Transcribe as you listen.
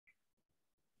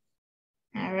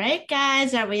All right,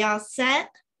 guys, are we all set?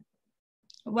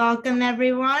 Welcome,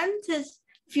 everyone, to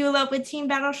Fuel Up with Team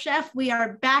Battle Chef. We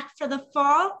are back for the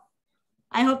fall.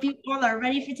 I hope you all are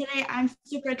ready for today. I'm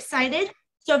super excited.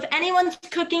 So if anyone's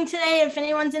cooking today, if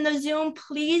anyone's in the Zoom,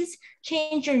 please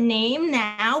change your name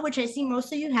now, which I see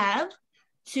most of you have,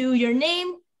 to your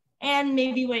name and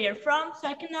maybe where you're from so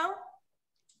I can know.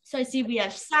 So I see we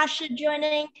have Sasha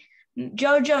joining,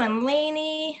 Jojo and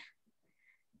Lainey.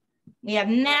 We have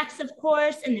Max, of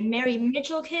course, and the Mary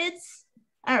Mitchell kids.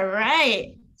 All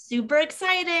right, super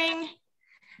exciting.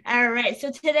 All right, so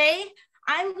today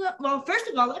well, first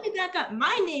of all, let me back up.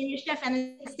 My name is Chef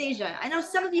Anastasia. I know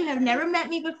some of you have never met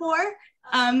me before.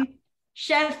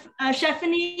 Chef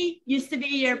Stephanie used to be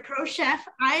your pro chef.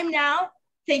 I am now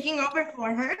taking over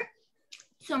for her.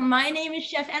 So my name is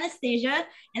Chef Anastasia,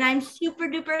 and I'm super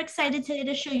duper excited today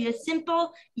to show you a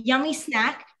simple, yummy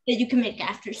snack that you can make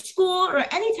after school or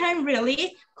anytime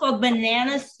really, called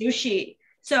banana sushi.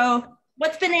 So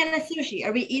what's banana sushi?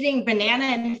 Are we eating banana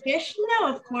and fish?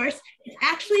 No, of course. It's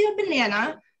actually a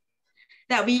banana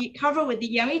that we cover with the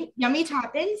yummy, yummy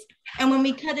toppings. And when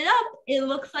we cut it up, it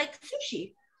looks like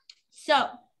sushi. So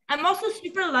I'm also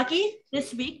super lucky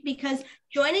this week because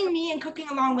joining me and cooking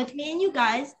along with me and you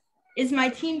guys is my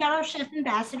Team Battle Chef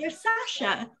Ambassador,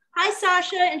 Sasha. Hi,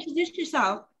 Sasha. Introduce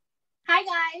yourself. Hi,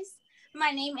 guys.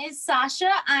 My name is Sasha.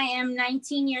 I am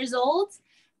 19 years old,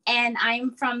 and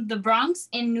I'm from the Bronx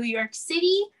in New York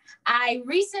City. I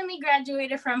recently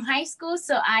graduated from high school,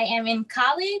 so I am in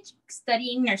college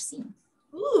studying nursing.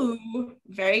 Ooh,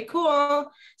 very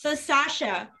cool. So,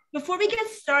 Sasha, before we get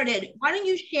started, why don't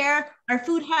you share our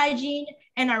food hygiene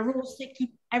and our rules to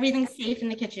keep everything safe in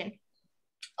the kitchen?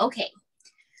 Okay.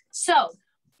 So,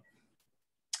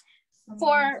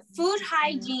 for food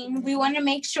hygiene, we want to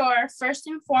make sure, first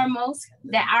and foremost,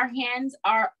 that our hands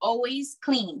are always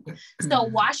clean. So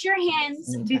wash your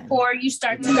hands before you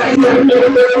start to cook. And next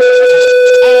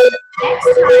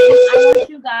time, I want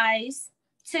you guys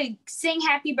to sing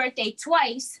happy birthday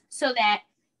twice so that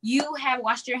you have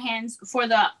washed your hands for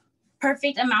the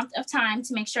perfect amount of time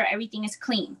to make sure everything is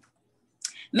clean.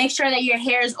 Make sure that your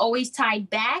hair is always tied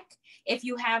back if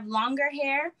you have longer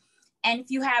hair. And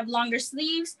if you have longer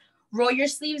sleeves, roll your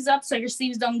sleeves up so your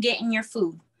sleeves don't get in your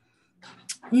food.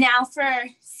 Now for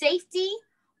safety,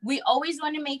 we always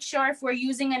want to make sure if we're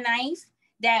using a knife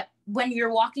that when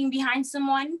you're walking behind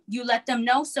someone, you let them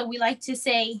know. So we like to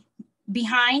say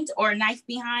behind or knife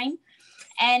behind.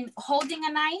 And holding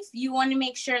a knife, you want to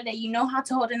make sure that you know how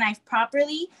to hold a knife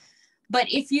properly. But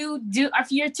if you're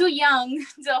too young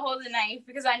to hold a knife,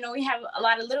 because I know we have a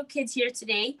lot of little kids here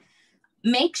today,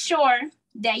 make sure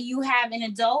that you have an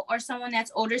adult or someone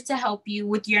that's older to help you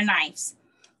with your knives.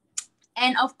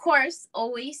 And of course,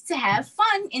 always to have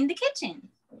fun in the kitchen.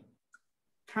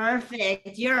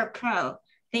 Perfect. You're a pro.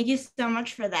 Thank you so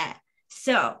much for that.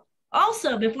 So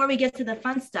also, before we get to the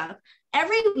fun stuff,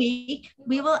 every week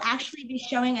we will actually be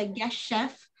showing a guest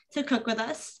chef to cook with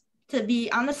us, to be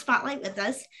on the spotlight with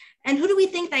us. And who do we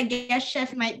think that guest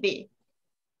chef might be?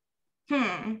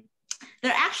 They're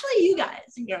actually you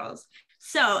guys and girls.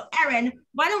 So, Erin,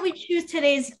 why don't we choose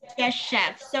today's guest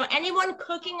chef? So, anyone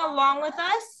cooking along with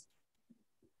us,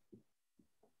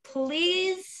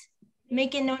 please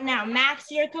make a note now. Max,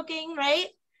 you're cooking, right?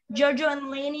 Jojo and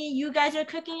Lainey, you guys are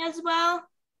cooking as well?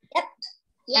 Yep.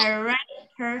 All right,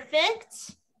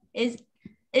 perfect. Is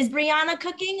Brianna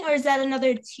cooking or is that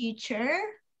another teacher?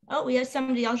 Oh, we have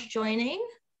somebody else joining.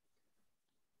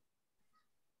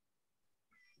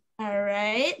 All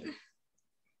right.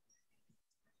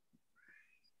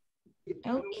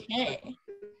 Okay,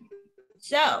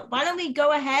 so why don't we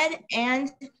go ahead and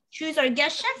choose our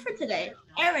guest chef for today?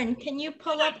 Erin, can you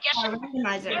pull up our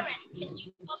randomizer?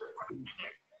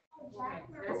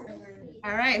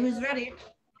 All right, who's ready?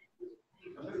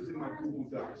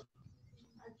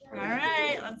 All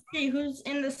right, let's see who's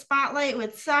in the spotlight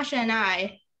with Sasha and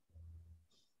I.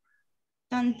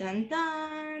 Dun, dun,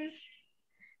 dun.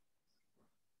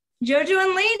 Jojo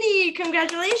and Lady,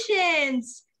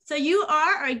 congratulations. So you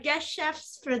are our guest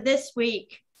chefs for this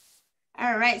week.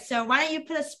 All right, so why don't you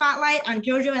put a spotlight on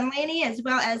Jojo and Lainey as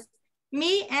well as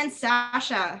me and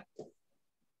Sasha.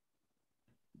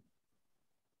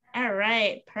 All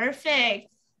right, perfect.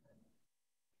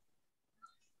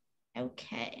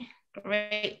 Okay,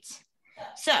 great.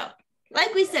 So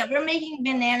like we said, we're making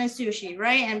banana sushi,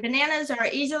 right? And bananas are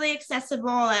easily accessible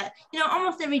at,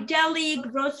 almost every deli,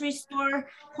 grocery store,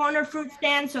 corner fruit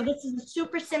stand. So this is a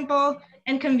super simple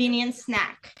and convenient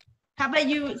snack. How about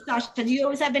you, Sasha? Do you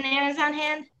always have bananas on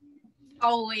hand?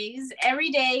 Always. Every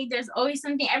day, there's always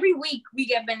something. Every week, we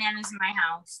get bananas in my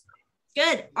house.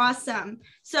 Good. Awesome.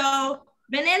 So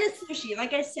banana sushi,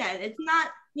 like I said, it's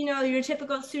not, your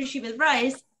typical sushi with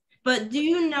rice, but do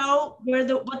you know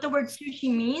what the word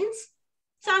sushi means,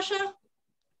 Sasha?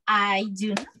 I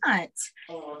do not.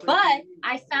 But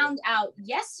I found out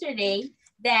yesterday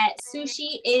that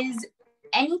sushi is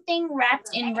anything wrapped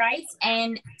in rice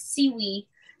and seaweed.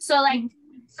 So I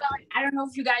don't know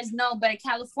if you guys know, but a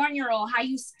California roll, how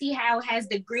you see how it has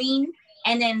the green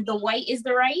and then the white is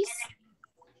the rice?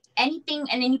 Anything,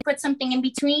 and then you put something in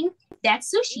between,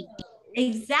 that's sushi.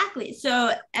 Exactly.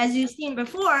 So as you've seen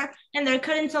before, and they're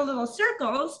cut into little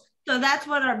circles. So that's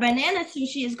what our banana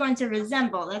sushi is going to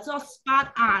resemble. That's all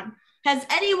spot on. Has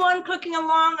anyone cooking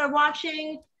along or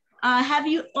watching, have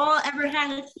you all ever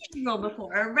had a sushi roll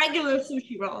before? A regular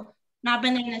sushi roll, not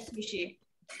banana sushi?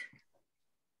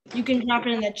 You can drop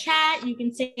it in the chat. You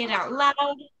can say it out loud.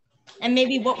 And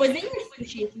maybe what was in your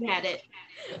sushi if you had it.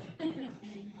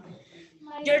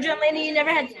 Jojo and Lady, you never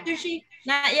had sushi?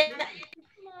 Not yet?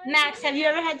 Max, have you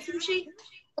ever had sushi?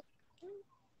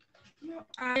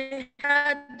 I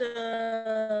had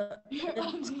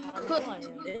it's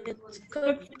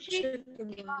cooked chicken.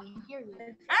 All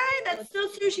right, that's still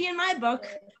sushi in my book.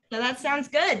 So that sounds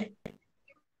good.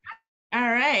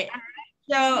 All right.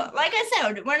 So like I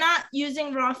said, we're not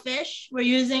using raw fish. We're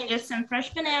using just some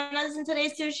fresh bananas in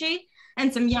today's sushi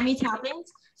and some yummy toppings.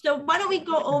 So why don't we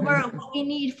go over what we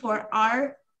need for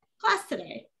our class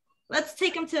today? Let's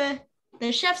take them to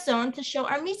the chef zone to show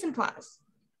our mise en place.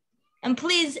 And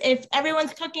please, if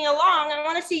everyone's cooking along, I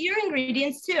want to see your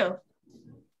ingredients too.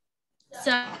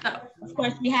 So, of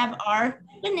course, we have our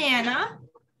banana.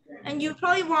 And you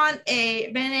probably want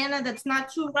a banana that's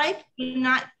not too ripe,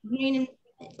 not green,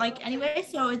 anyway.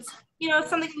 So it's,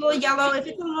 something a little yellow. If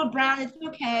it's a little brown, it's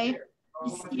okay.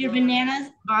 You see your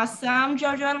bananas. Awesome,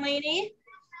 Jojo and Lady.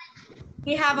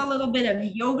 We have a little bit of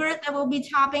yogurt that we'll be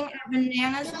topping our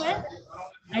bananas with.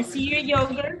 I see your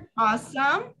yogurt.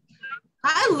 Awesome.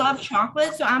 I love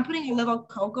chocolate, so I'm putting a little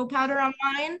cocoa powder on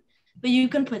mine, but you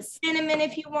can put cinnamon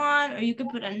if you want, or you can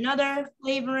put another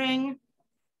flavoring.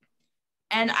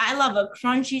 And I love a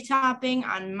crunchy topping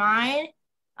on my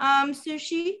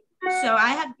sushi. So I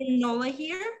have granola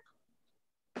here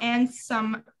and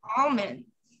some almonds.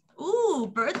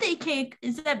 Ooh, birthday cake.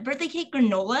 Is that birthday cake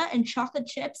granola and chocolate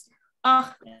chips?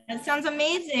 Oh, that sounds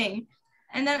amazing.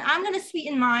 And then I'm going to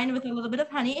sweeten mine with a little bit of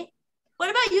honey. What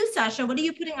about you, Sasha? What are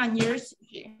you putting on your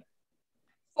sushi?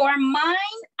 For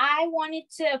mine, I wanted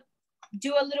to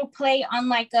do a little play on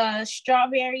like a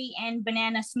strawberry and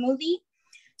banana smoothie.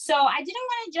 So I didn't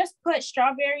want to just put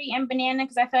strawberry and banana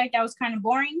because I felt like that was kind of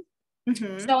boring.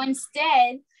 Mm-hmm. So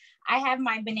instead, I have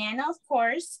my banana, of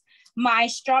course, my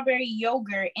strawberry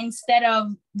yogurt. Instead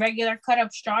of regular cut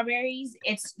up strawberries,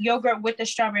 it's yogurt with the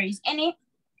strawberries in it.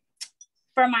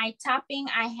 For my topping,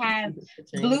 I have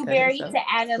blueberry to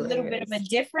add a little bit of a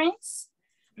difference.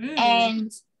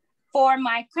 And for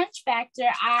my crunch factor,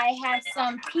 I have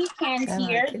some pecans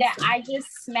here that I just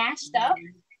smashed up.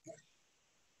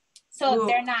 So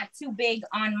they're not too big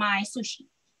on my sushi.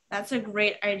 That's a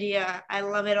great idea. I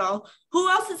love it all. Who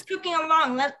else is cooking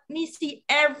along? Let me see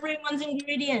everyone's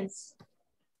ingredients.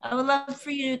 I would love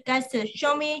for you guys to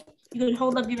show me. You can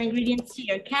hold up your ingredients to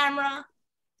your camera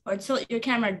or tilt your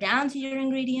camera down to your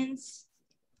ingredients.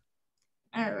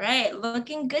 All right,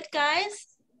 looking good, guys.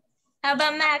 How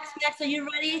about Max? Max, are you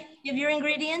ready? Give your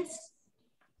ingredients.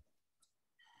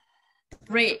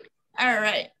 Great. All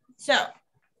right. So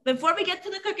before we get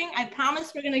to the cooking, I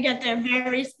promise we're going to get there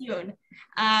very soon.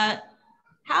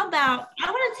 How about, I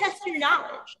want to test your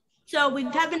knowledge. So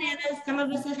we've had bananas, some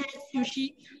of us have had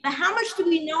sushi, but how much do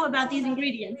we know about these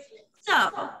ingredients?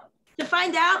 So to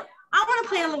find out, I want to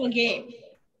play a little game.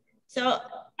 So how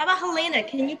about Helena,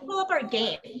 can you pull up our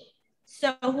game?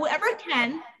 So whoever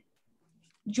can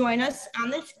join us on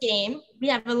this game. We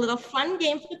have a little fun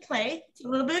game to play. It's a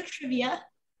little bit of trivia.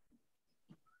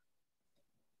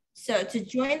 So to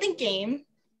join the game,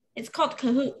 it's called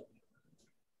Kahoot.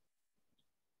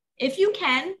 If you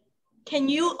can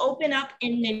you open up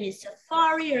in maybe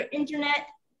Safari or internet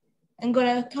and go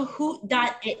to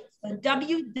kahoot.it. So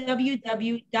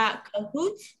www.kahoot,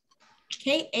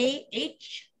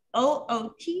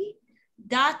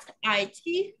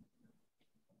 KAHOOT.it.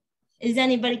 Is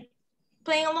anybody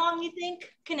playing along, you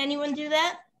think? Can anyone do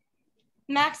that?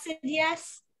 Max said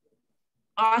yes.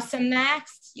 Awesome,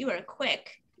 Max. You are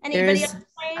quick. Anybody else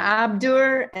playing?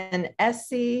 Abdur and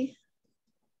Essie.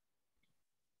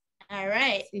 All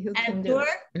right. Abdur.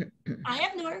 Hi,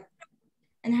 Abdur.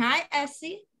 And hi,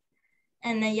 Essie.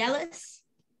 And Nayelis.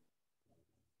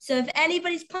 So if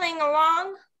anybody's playing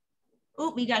along,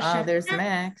 we got there's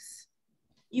Max.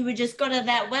 You would just go to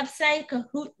that website,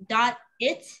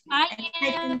 kahoot.it. I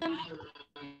am.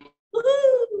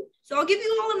 I'll give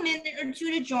you all a minute or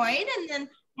two to join, and then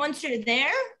once you're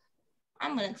there,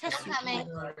 I'm gonna test you.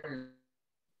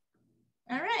 All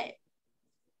right.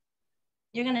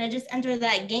 You're gonna just enter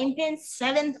that game pin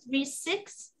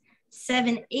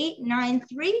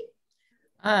 7367893.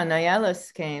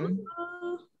 Nayales came.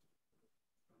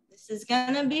 This is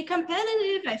gonna be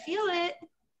competitive. I feel it.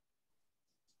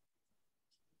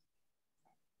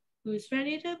 Who's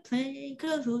ready to play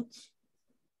Kahoot?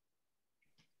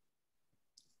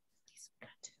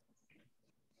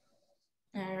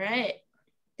 All right.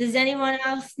 Does anyone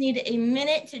else need a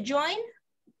minute to join?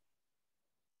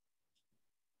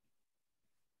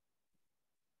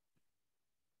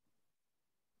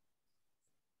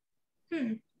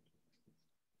 Do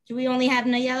we only have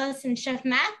Nayelis and Chef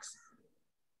Max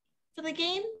for the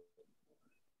game?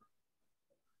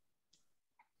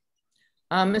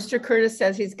 Mr. Curtis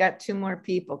says he's got 2 more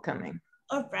people coming.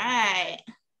 All right.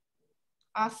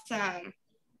 Awesome.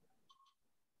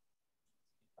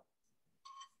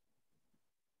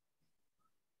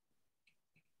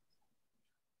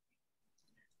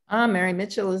 Mary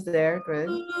Mitchell is there. Good.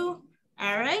 Ooh.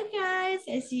 All right, guys.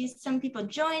 I see some people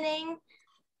joining.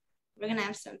 We're going to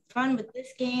have some fun with this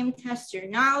game. Test your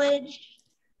knowledge.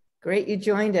 Great you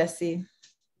joined, Essie.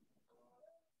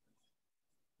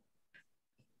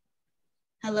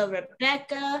 Hello,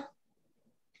 Rebecca.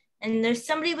 And there's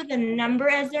somebody with a number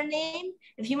as their name.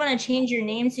 If you want to change your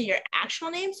name to your actual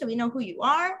name so we know who you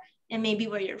are and maybe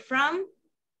where you're from,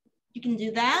 you can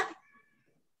do that.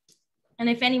 And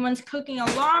if anyone's cooking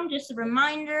along, just a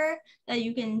reminder that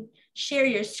you can share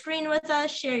your screen with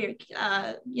us, share your,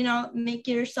 make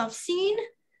yourself seen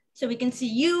so we can see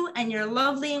you and your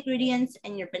lovely ingredients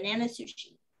and your banana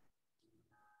sushi.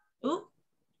 Ooh,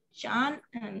 John,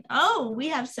 and we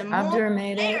have some more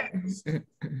players. Does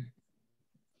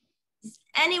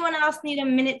anyone else need a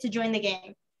minute to join the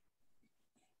game?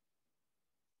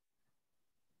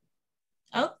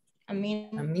 Oh,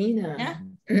 Amina. Yeah.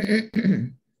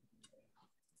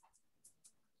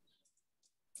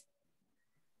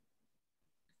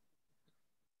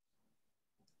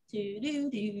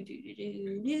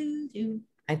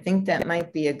 I think that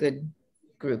might be a good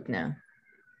group now.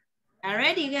 All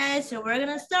right, you guys, so we're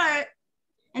gonna start.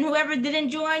 And whoever didn't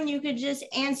join, you could just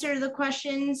answer the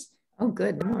questions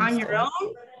good. on your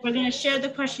own. We're gonna share the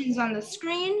questions on the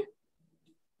screen.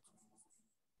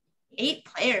 8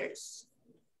 players.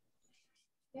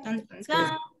 Dun, dun,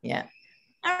 dun. Yeah.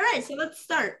 All right, so let's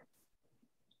start.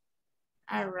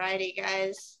 All righty,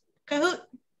 guys. Kahoot.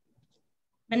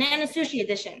 Banana Sushi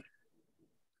Edition.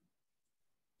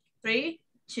 3,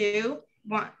 2,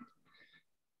 1.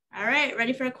 All right,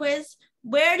 ready for a quiz?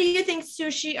 Where do you think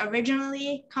sushi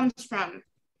originally comes from?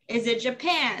 Is it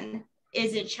Japan?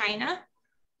 Is it China?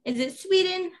 Is it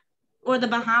Sweden or the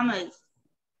Bahamas?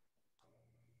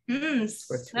 So 2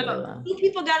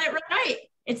 people got it right.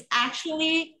 It's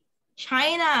actually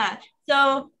China.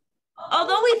 So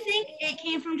although we think it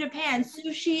came from Japan,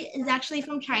 sushi is actually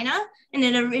from China, and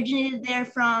it originated there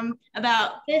from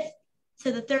about 5th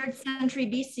to the 3rd century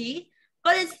BC,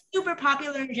 but it's super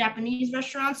popular in Japanese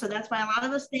restaurants, so that's why a lot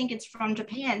of us think it's from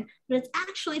Japan, but it's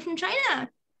actually from China.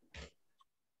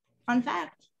 Fun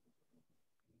fact.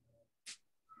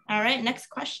 All right,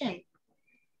 next question.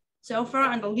 So far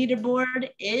on the leaderboard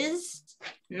is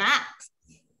Max.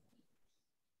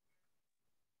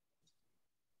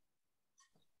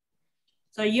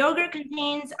 So yogurt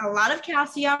contains a lot of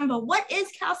calcium, but what is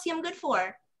calcium good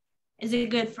for? Is it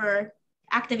good for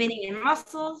activating your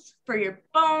muscles, for your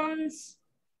bones?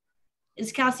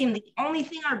 Is calcium the only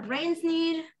thing our brains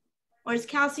need? Or is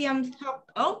calcium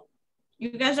help? Oh,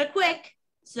 you guys are quick.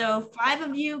 So 5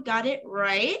 of you got it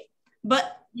right.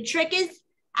 But the trick is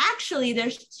actually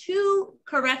there's 2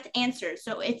 correct answers.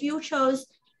 So if you chose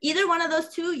either one of those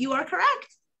 2, you are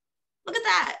correct. Look at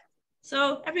that.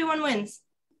 So everyone wins.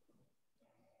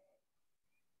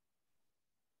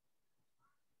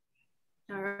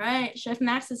 All right, Chef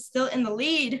Max is still in the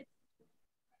lead.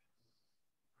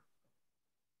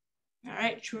 All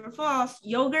right, true or false?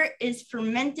 Yogurt is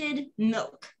fermented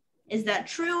milk. Is that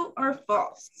true or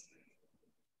false?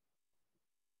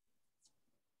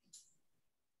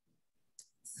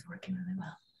 It's working really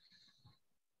well.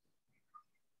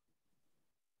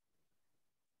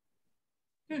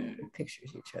 Good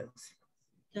pictures you chose.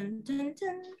 Dun, dun,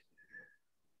 dun.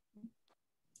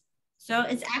 So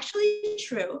it's actually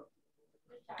true.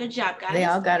 Good job, guys. They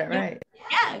all got it right.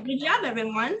 Yeah, good job,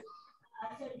 everyone.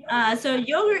 So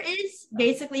yogurt is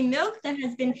basically milk that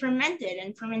has been fermented,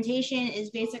 and fermentation is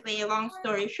basically, a long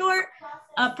story short,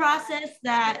 a process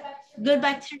that good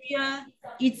bacteria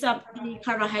eats up the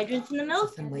carbohydrates in the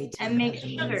milk and makes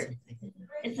sugar.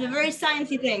 It's a very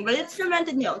sciencey thing, but it's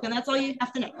fermented milk, and that's all you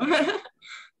have to know.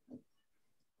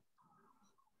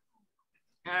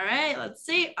 All right, let's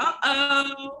see.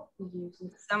 Uh-oh.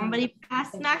 Somebody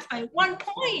passed Max by 1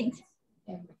 point.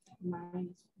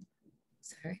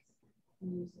 Sorry.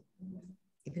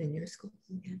 Even in your school?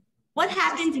 Yeah. What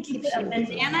happens if you put a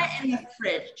banana in the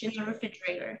fridge, in the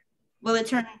refrigerator? Will it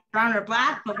turn brown or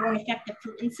black, but won't affect the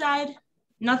fruit inside?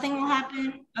 Nothing will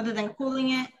happen other than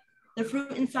cooling it. The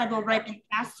fruit inside will ripen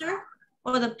faster,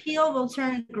 or the peel will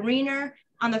turn greener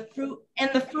on the fruit, and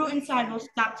the fruit inside will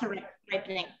stop to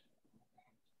ripening.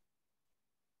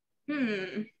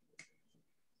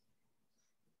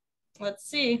 Let's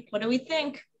see. What do we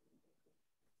think?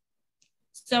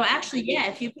 So actually, yeah,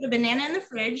 if you put a banana in the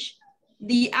fridge,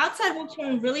 the outside will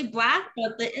turn really black,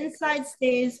 but the inside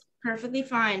stays perfectly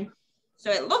fine.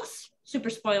 So it looks super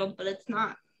spoiled, but it's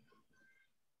not.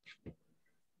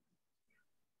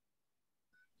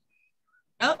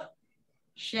 Oh,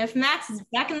 Chef Max is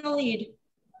back in the lead.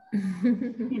 I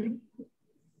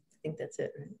think that's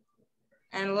it, right?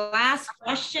 And last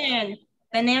question.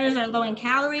 Bananas are low in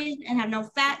calories and have no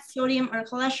fat, sodium, or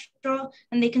cholesterol,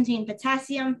 and they contain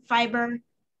potassium, fiber,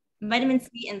 vitamin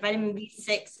C, and vitamin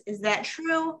B6. Is that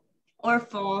true or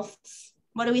false?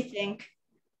 What do we think?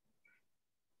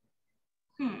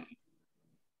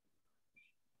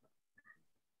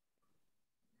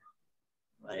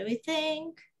 What do we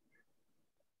think?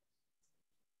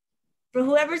 For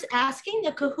whoever's asking,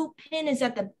 the Kahoot pin is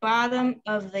at the bottom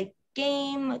of the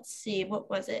game. Let's see, what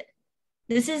was it?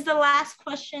 This is the last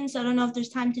question, so I don't know if there's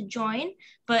time to join,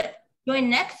 but join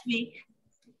next week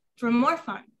for more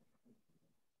fun.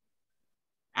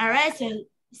 All right, so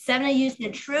 7 of you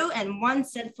said true and 1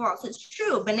 said false. It's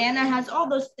true. Banana has all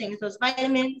those things, those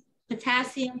vitamins,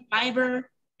 potassium, fiber,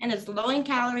 and it's low in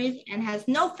calories and has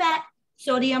no fat,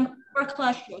 sodium, or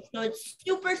cholesterol. So it's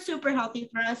super, super healthy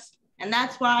for us. And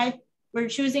that's why we're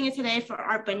choosing it today for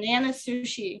our banana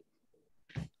sushi.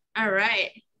 All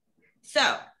right.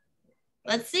 So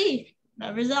let's see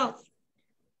the results.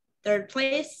 3rd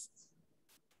place,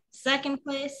 2nd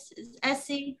place is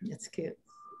Essie. That's cute.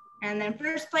 And then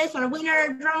 1st place, our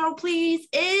winner, drum roll please,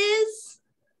 is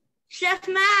Chef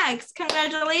Max.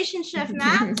 Congratulations, Chef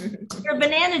Max. You're a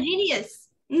banana genius.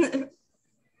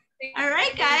 All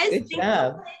right, guys. Good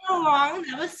job. Thanks for playing along.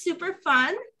 That was super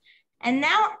fun. And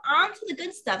now on to the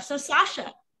good stuff. So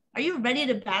Sasha, are you ready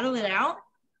to battle it out?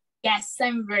 Yes,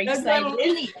 I'm very excited.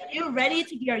 Lily, are you ready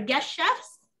to be our guest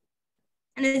chefs?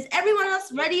 And is everyone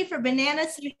else ready for banana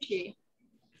sushi?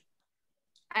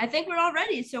 I think we're all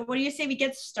ready. So what do you say we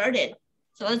get started?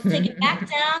 So let's take it back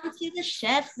down to the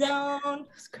chef zone.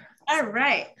 All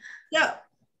right. So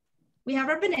we have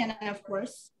our banana, of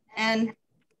course. And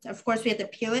of course, we have to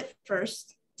peel it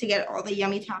first to get all the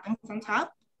yummy toppings on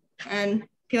top. And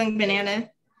peeling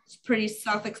banana is pretty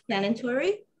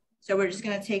self-explanatory. So we're just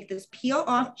going to take this peel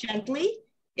off gently.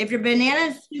 If your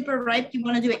banana is super ripe, you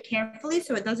want to do it carefully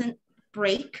so it doesn't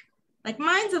break. Like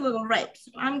mine's a little ripe,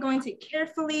 so I'm going to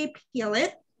carefully peel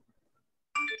it.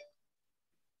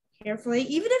 Carefully.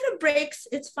 Even if it breaks,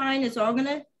 it's fine. It's all going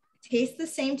to taste the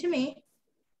same to me.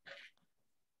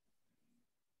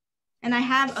 And I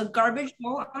have a garbage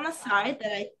bowl on the side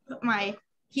that I put my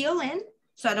peel in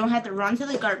so I don't have to run to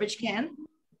the garbage can.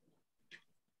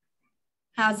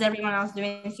 How's everyone else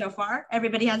doing so far?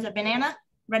 Everybody has a banana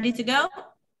ready to go?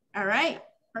 All right,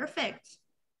 perfect.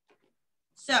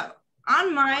 So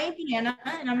on my banana,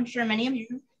 and I'm sure many of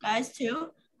you guys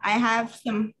too, I have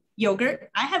some yogurt.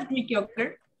 I have Greek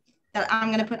yogurt that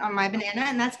I'm gonna put on my banana,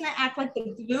 and that's gonna act like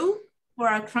the glue for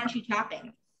our crunchy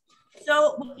topping.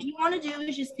 So what you wanna do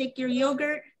is just take your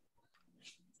yogurt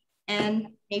and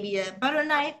maybe a butter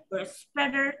knife or a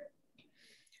spreader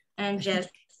and just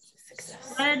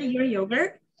spread your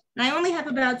yogurt. And I only have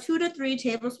about 2 to 3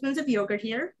 tablespoons of yogurt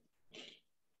here.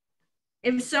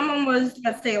 If someone was,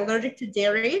 let's say, allergic to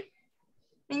dairy,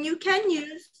 then you can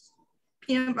use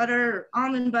peanut butter or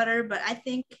almond butter, but I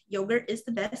think yogurt is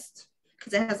the best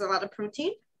because it has a lot of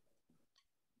protein,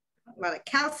 a lot of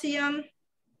calcium.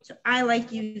 So I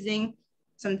like using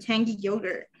some tangy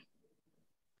yogurt.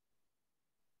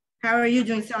 How are you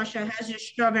doing, Sasha? How's your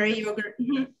strawberry yogurt?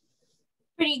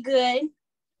 Pretty good.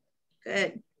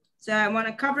 Good. So I want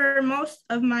to cover most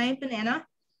of my banana.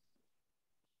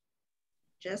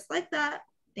 Just like that.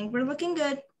 I think we're looking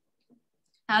good.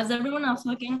 How's everyone else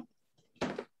looking? I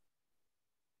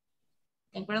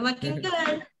think we're looking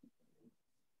good.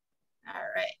 All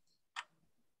right.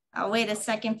 I'll wait a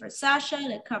second for Sasha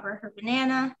to cover her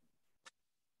banana.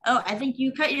 Oh, I think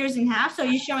you cut yours in half. So are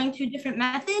you showing 2 different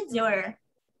methods or?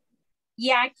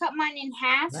 Yeah, I cut mine in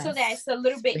half so that it's a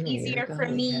little bit easier for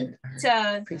me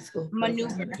to preschool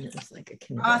maneuver. program, and it was like a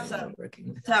kindergarten Awesome. working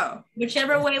with So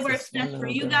whichever way It's a works best swim for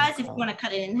you over guys, if you called want to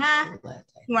cut it in half, roulette,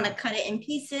 I you want to think. cut it in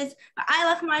pieces, but I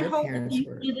left mine Her whole. parents You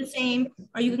were can do the same,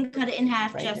 or you can cut it in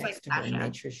half right just next like to her and Sasha.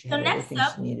 made sure she So had next everything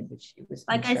up, she needed, but she was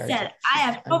like in I charge said, of, I she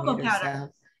have could cocoa unmute powder. herself.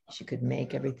 She could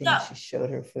make everything. So- She showed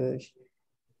her food.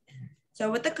 So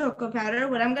with the cocoa powder,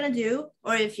 what I'm gonna do,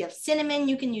 or if you have cinnamon,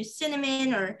 you can use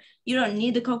cinnamon, or you don't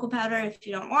need the cocoa powder if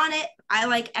you don't want it. I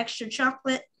like extra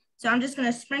chocolate. So I'm just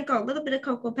gonna sprinkle a little bit of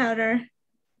cocoa powder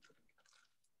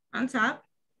on top.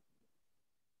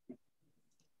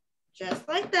 Just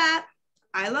like that.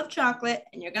 I love chocolate,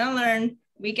 and you're gonna learn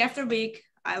week after week,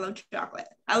 I love chocolate.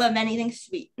 I love anything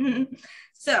sweet.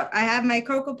 So I have my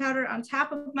cocoa powder on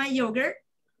top of my yogurt.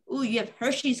 Ooh, you have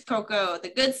Hershey's cocoa, the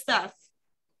good stuff.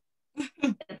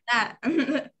 That.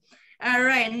 All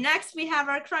right, next we have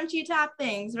our crunchy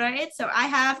toppings, right? So I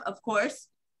have, of course,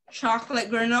 chocolate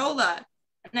granola.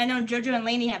 And I know Jojo and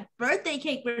Lainey have birthday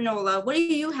cake granola. What do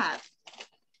you have?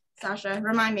 Sasha,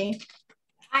 remind me.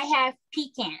 I have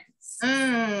pecans.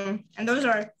 And those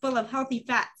are full of healthy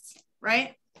fats,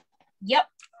 right? Yep.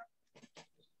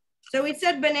 So we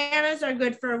said bananas are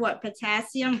good for what?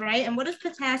 Potassium, right? And what does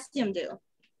potassium do?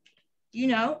 Do you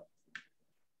know?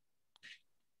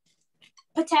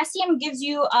 Potassium gives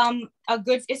you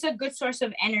it's a good source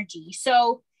of energy.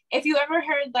 So if you ever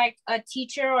heard like a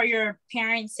teacher or your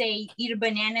parents say eat a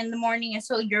banana in the morning and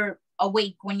so you're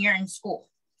awake when you're in school.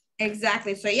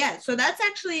 Exactly. So yeah, so that's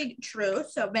actually true.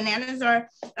 So bananas are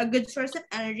a good source of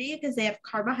energy because they have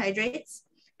carbohydrates.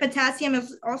 Potassium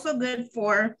is also good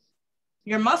for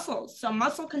your muscles. So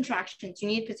muscle contractions, you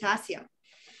need potassium.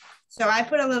 So I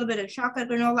put a little bit of chocolate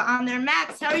granola on there.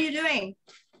 Max, how are you doing?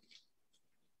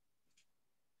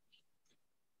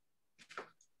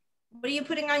 What are you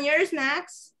putting on yours,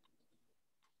 Max?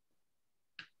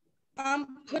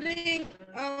 I'm putting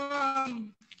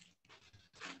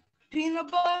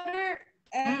peanut butter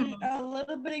and a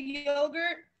little bit of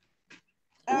yogurt.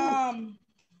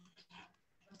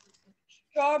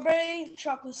 Strawberry,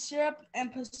 chocolate syrup,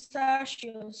 and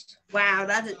pistachios. Wow,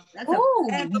 that's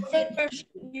And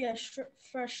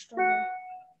fresh strawberry.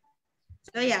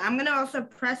 So yeah, I'm gonna also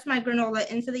press my granola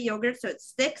into the yogurt so it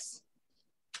sticks.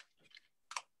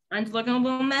 It's looking a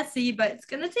little messy, but it's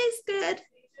gonna taste good.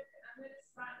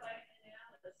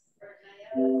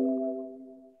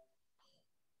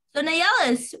 So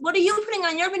Nayelis, what are you putting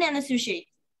on your banana sushi?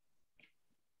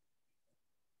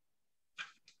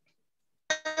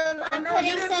 I'm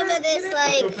putting some of this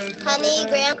like honey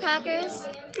graham crackers.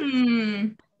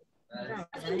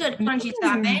 That's a good crunchy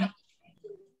topping.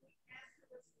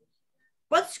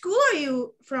 What school are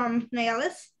you from,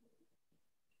 Nayelis?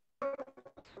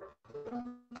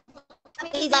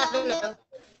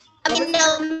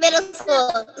 Middle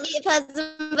school.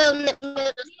 Pleasantville Middle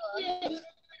School.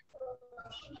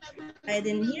 I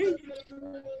didn't hear you.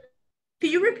 Can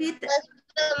you repeat that?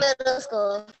 Pleasantville Middle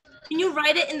School. Can you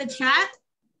write it in the chat?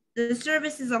 The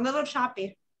service is a little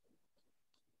choppy.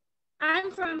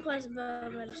 I'm from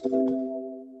Pleasantville Middle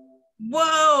School.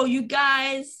 Whoa, you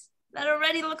guys. That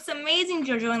already looks amazing,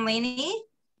 Jojo and Lainey.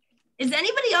 Is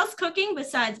anybody else cooking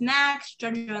besides Max,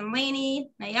 Jojo and Lainey,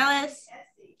 Nayelis?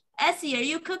 Essie, are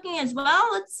you cooking as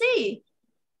well? Let's see.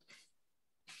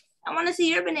 I want to see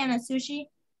your banana sushi.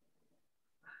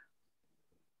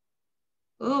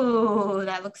 Ooh,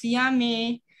 that looks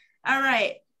yummy. All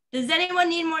right. Does anyone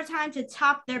need more time to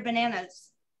top their bananas?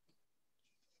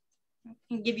 I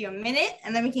can give you a minute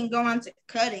and then we can go on to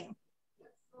cutting.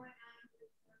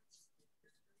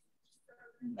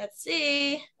 Let's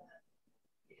see.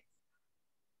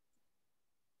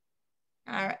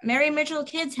 All right, Mary Mitchell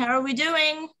kids, how are we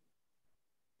doing?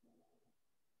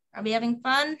 Are we having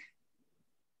fun?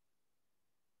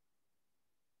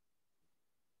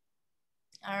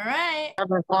 All right.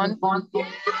 Having fun.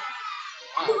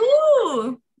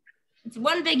 Woohoo! It's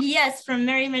one big yes from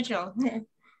Mary Mitchell.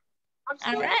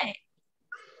 All right.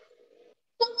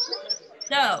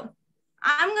 So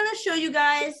I'm gonna show you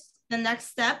guys the next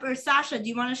step. Or Sasha, do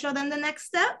you want to show them the next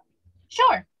step?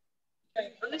 Sure.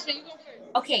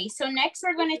 Okay, so next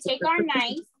we're going to take our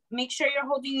knife. Make sure you're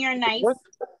holding your knife with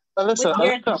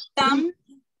your thumb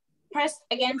pressed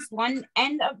against one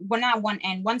end of, well, not one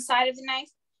end, one side of the knife,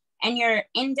 and your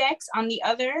index on the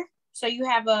other. So you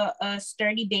have a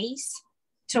sturdy base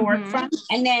to work from,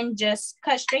 and then just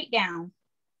cut straight down.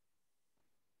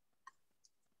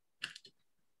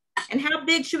 And how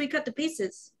big should we cut the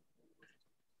pieces?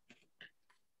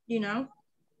 You know?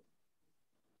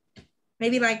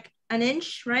 Maybe like an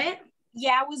inch, right?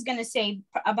 Yeah, I was gonna say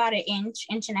about an inch,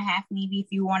 inch and a half, maybe if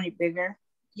you want it bigger.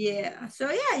 Yeah.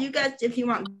 So yeah, you guys, if you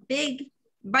want big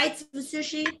bites of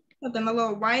sushi, cut them a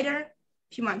little wider.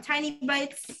 If you want tiny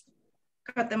bites,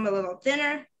 cut them a little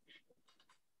thinner.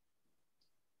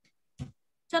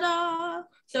 Ta-da!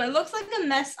 So it looks like a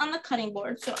mess on the cutting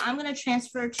board. So I'm gonna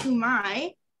transfer to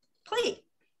my plate.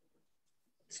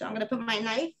 So I'm gonna put my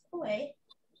knife away.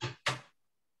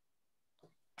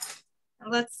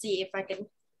 And let's see if I can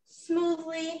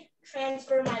smoothly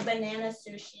transfer my banana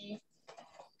sushi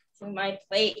to my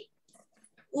plate.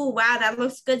 Oh, wow, that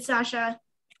looks good, Sasha.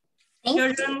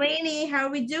 Jojo and Lainey, how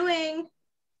are we doing?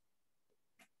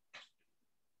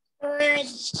 Good.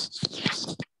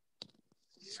 All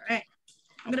right,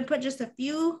 I'm gonna put just a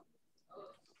few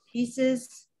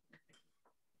pieces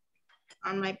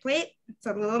on my plate. It's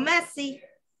a little messy.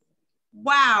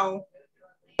 Wow.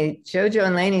 Hey, Jojo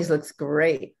and Lainey's looks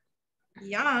great.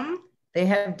 Yum. They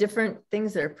have different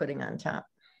things they're putting on top.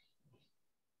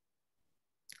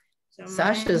 So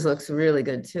Sasha's looks really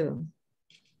good too.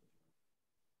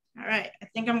 All right, I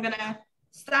think I'm gonna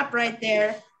stop right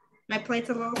there. My plate's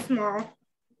a little small.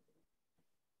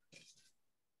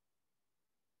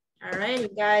 All righty,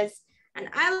 guys. And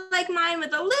I like mine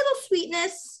with a little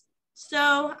sweetness.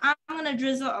 So I'm gonna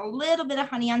drizzle a little bit of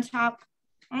honey on top,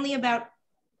 only about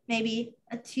maybe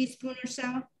a teaspoon or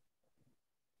so.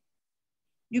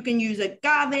 You can use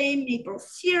agave, maple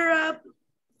syrup,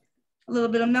 a little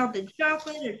bit of melted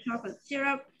chocolate or chocolate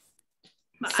syrup.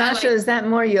 But Sasha, is that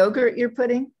more yogurt you're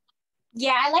putting?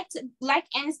 Yeah, I like to, like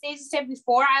Anastasia said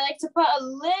before, I like to put a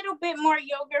little bit more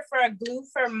yogurt for a glue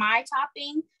for my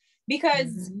topping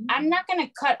because I'm not going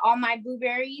to cut all my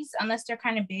blueberries unless they're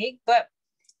kind of big, but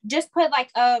just put like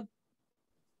a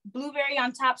blueberry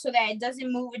on top so that it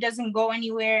doesn't move, it doesn't go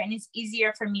anywhere, and it's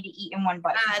easier for me to eat in one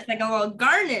bite. it's like a little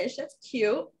garnish. That's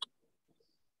cute.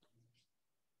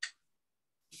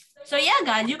 So yeah,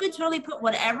 guys, you could totally put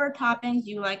whatever toppings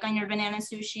you like on your banana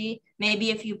sushi. Maybe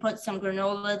if you put some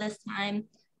granola this time,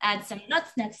 add some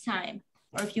nuts next time.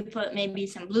 Or if you put maybe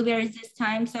some blueberries this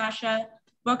time, Sasha.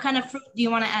 What kind of fruit do you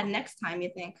want to add next time,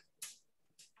 you think?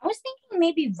 I was thinking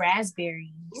maybe raspberries.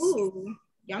 Ooh,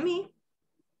 yummy.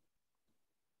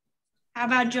 How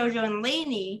about Jojo and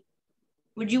Lainey?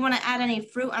 Would you want to add any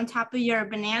fruit on top of your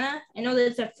banana? I know that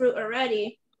it's a fruit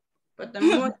already, but the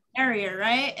more the merrier,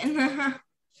 right?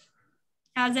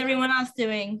 How's everyone else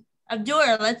doing?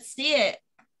 Abdur, let's see it.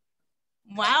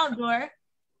 Wow, Abdur.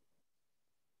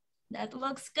 That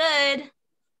looks good.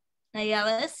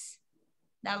 Nayelis,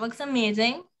 that looks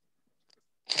amazing.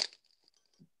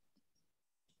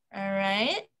 All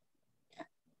right.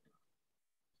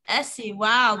 Essie,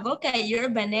 wow, look at your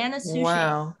banana sushi.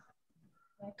 Wow.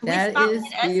 Can That we spotlight is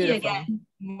Essie beautiful. again?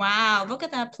 Wow, look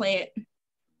at that plate.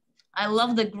 I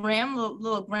love the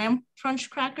little graham crunch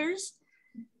crackers.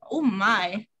 Oh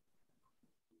my.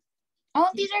 Oh,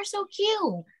 these are so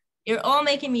cute. You're all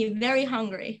making me very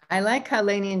hungry. I like how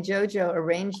Lainey and Jojo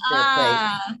arranged their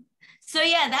plate. So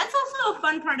yeah, that's also a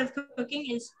fun part of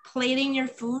cooking is plating your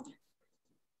food.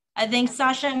 I think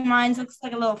Sasha and mine looks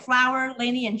like a little flower.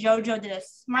 Lainey and Jojo did a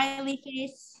smiley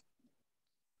face.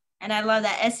 And I love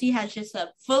that Essie has just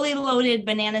a fully loaded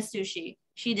banana sushi.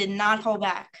 She did not hold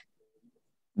back.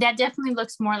 That definitely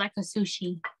looks more like a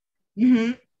sushi.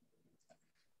 Mm-hmm.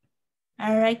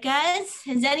 All right, guys.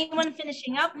 Is anyone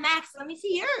finishing up? Max, let me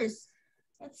see yours.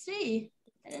 Let's see.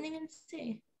 I didn't even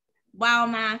see. Wow,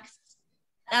 Max.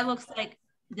 That looks like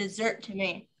dessert to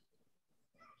me.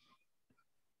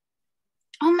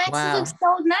 Oh, Max, Wow. it looks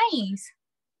so nice.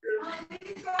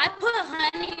 I put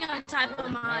honey on top of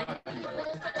mine.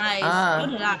 Nice. So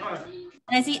did I.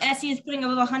 And I see Essie is putting a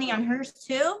little honey on hers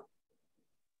too.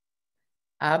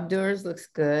 Abdur's looks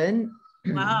good.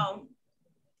 Wow.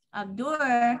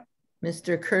 Abdur.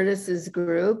 Mr. Curtis's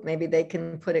group, maybe they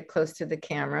can put it close to the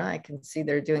camera. I can see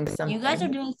they're doing something. You guys are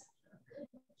doing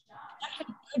a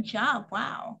good job.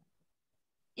 Wow.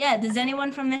 Yeah, does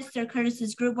anyone from Mr.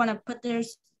 Curtis's group want to put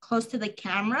theirs close to the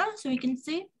camera so we can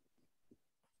see?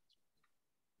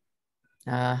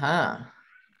 Uh-huh.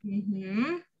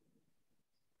 Mm-hmm.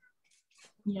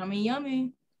 Yummy,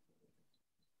 yummy.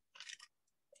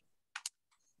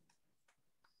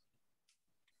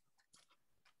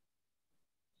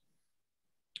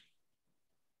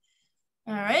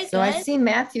 All right, So guys. I see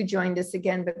Matthew joined us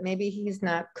again, but maybe he's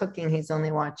not cooking. He's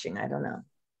only watching. I don't know.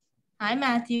 Hi,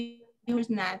 Matthew. Where's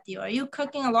Matthew? Are you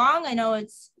cooking along? I know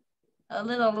it's a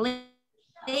little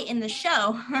late in the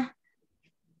show.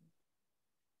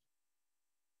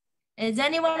 Is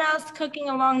anyone else cooking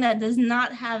along that does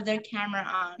not have their camera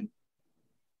on?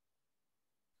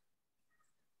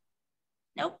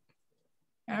 Nope.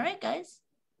 All right, guys.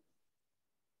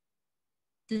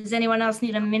 Does anyone else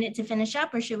need a minute to finish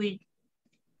up, or should we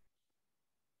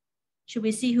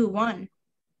see who won?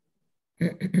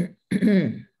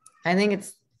 I think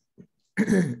it's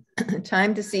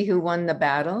time to see who won the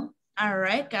battle. All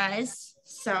right, guys.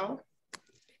 So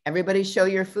Everybody show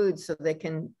your food so they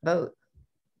can vote.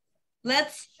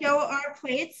 let's show our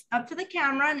plates up to the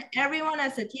camera and everyone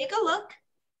has to take a look.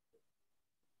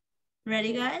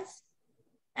 Ready, guys?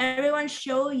 Everyone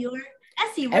show your,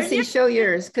 Essie, where's Essie, your? show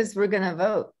yours because we're going to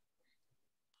vote.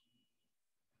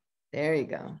 There you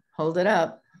go. Hold it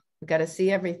up. We got to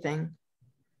see everything.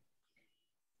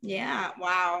 Yeah,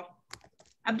 wow.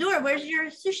 Abdur, where's your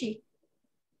sushi?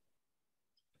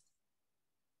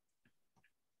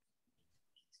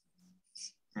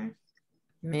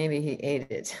 Maybe he ate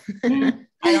it. I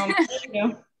don't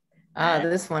know.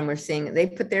 This one we're seeing. They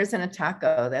put theirs in a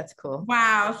taco. That's cool.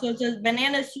 Wow, so it's a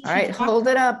banana sushi. All right, taco. hold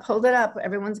it up. Hold it up.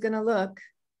 Everyone's going to look.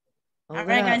 Hold All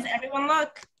right, it up. guys, everyone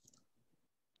look.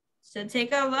 So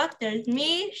take a look. There's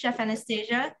me, Chef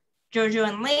Anastasia, Jojo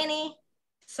and Lainey,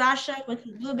 Sasha with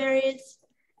the blueberries.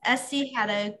 Essie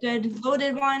had a good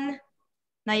loaded one.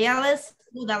 Nayelis,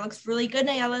 ooh, that looks really good,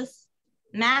 Nayelis.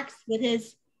 Max with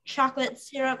his chocolate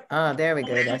syrup. Oh, there we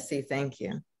go. Essie, thank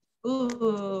you.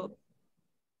 Ooh.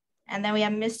 And then we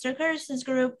have Mr. Curtis's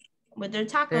group with their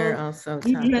tacos. They're also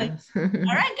tacos.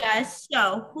 All right, guys.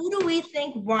 So who do we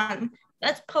think won?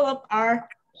 Let's pull up our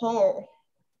poll.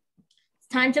 It's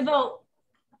time to vote.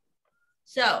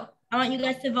 So I want you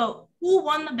guys to vote. Who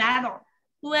won the battle?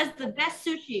 Who has the best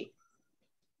sushi?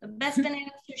 The best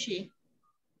banana sushi?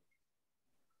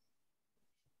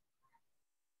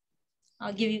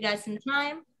 I'll give you guys some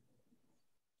time.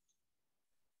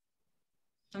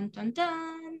 Dun, dun,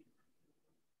 dun.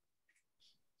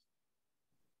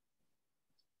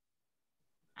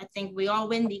 I think we all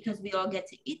win because we all get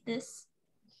to eat this.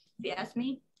 If you ask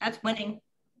me, that's winning.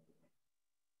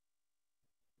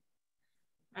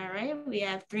 All right, we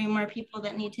have 3 more people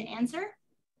that need to answer.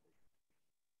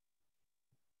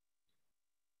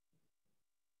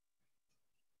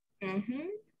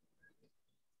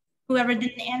 Whoever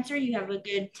didn't answer, you have a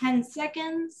good 10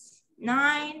 seconds.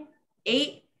 9,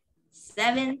 8,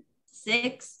 7,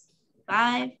 6,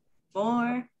 5,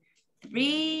 4,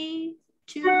 3,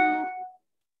 2,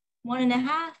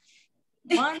 1.5,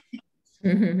 1.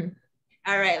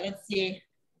 All right, let's see.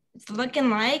 It's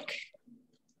looking like,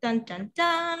 dun, dun,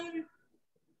 dun.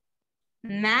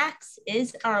 Max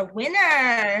is our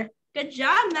winner. Good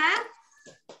job, Max.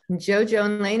 Jojo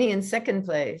and Lainey in second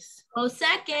place. Oh,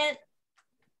 second.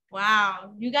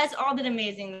 Wow, you guys all did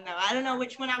amazing though. I don't know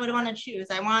which one I would want to choose.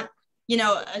 I want, you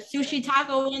know, a sushi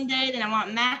taco one day, then I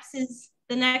want Max's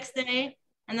the next day,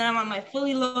 and then I want my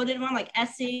fully loaded one like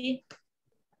Essie.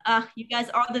 You guys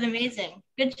all did amazing.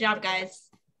 Good job, guys.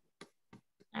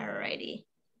 All righty.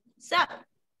 So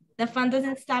the fun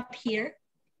doesn't stop here,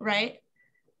 right?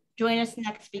 Join us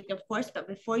next week, of course, but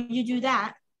before you do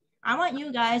that, I want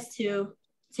you guys to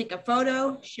take a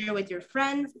photo, share with your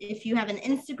friends. If you have an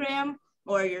Instagram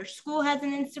or your school has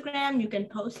an Instagram, you can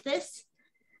post this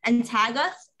and tag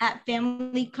us at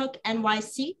Family Cook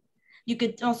NYC. You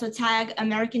could also tag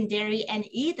American Dairy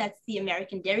NE, that's the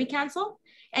American Dairy Council,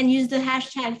 and use the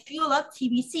hashtag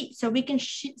FuelUpTBC so we can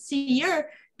see your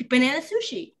banana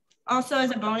sushi. Also,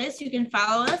 as a bonus, you can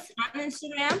follow us on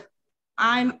Instagram.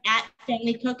 I'm at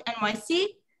Family Cook NYC,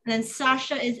 and then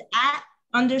Sasha is at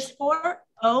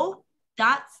 _O.Sasha_.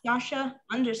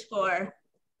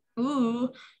 Ooh.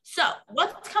 So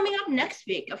what's coming up next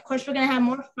week? Of course, we're going to have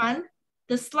more fun.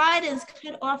 The slide is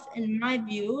cut off in my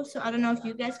view, so I don't know if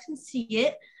you guys can see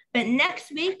it. But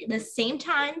next week, the same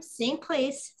time, same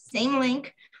place, same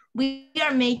link, we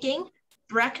are making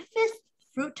breakfast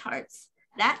fruit tarts.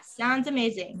 That sounds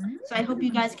amazing. So I hope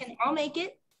you guys can all make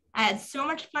it. I had so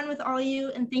much fun with all of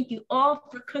you, and thank you all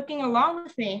for cooking along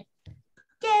with me.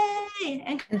 Yay!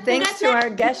 And thanks to our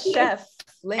guest chef,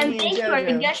 Lainey and thanks to our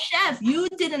guest chef. You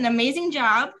did an amazing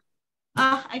job.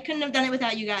 I couldn't have done it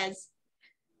without you guys.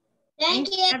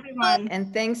 Thank you, everyone.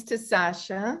 And thanks to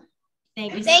Sasha.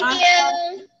 Thank you. Thank Sasha.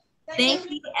 you. Thank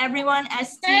you, everyone.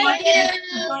 ST, Thank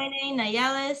you. joining,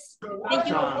 Nayelis. Thank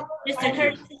you, Mr.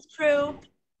 Curtis's crew,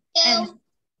 and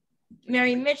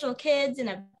Mary Mitchell kids, and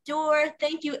Abdur.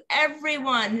 Thank you,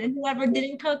 everyone. And whoever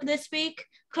didn't cook this week,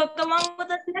 cook along with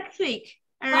us next week.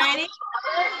 All righty.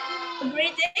 Have a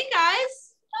great day,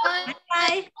 guys.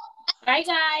 Bye. Bye,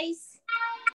 guys.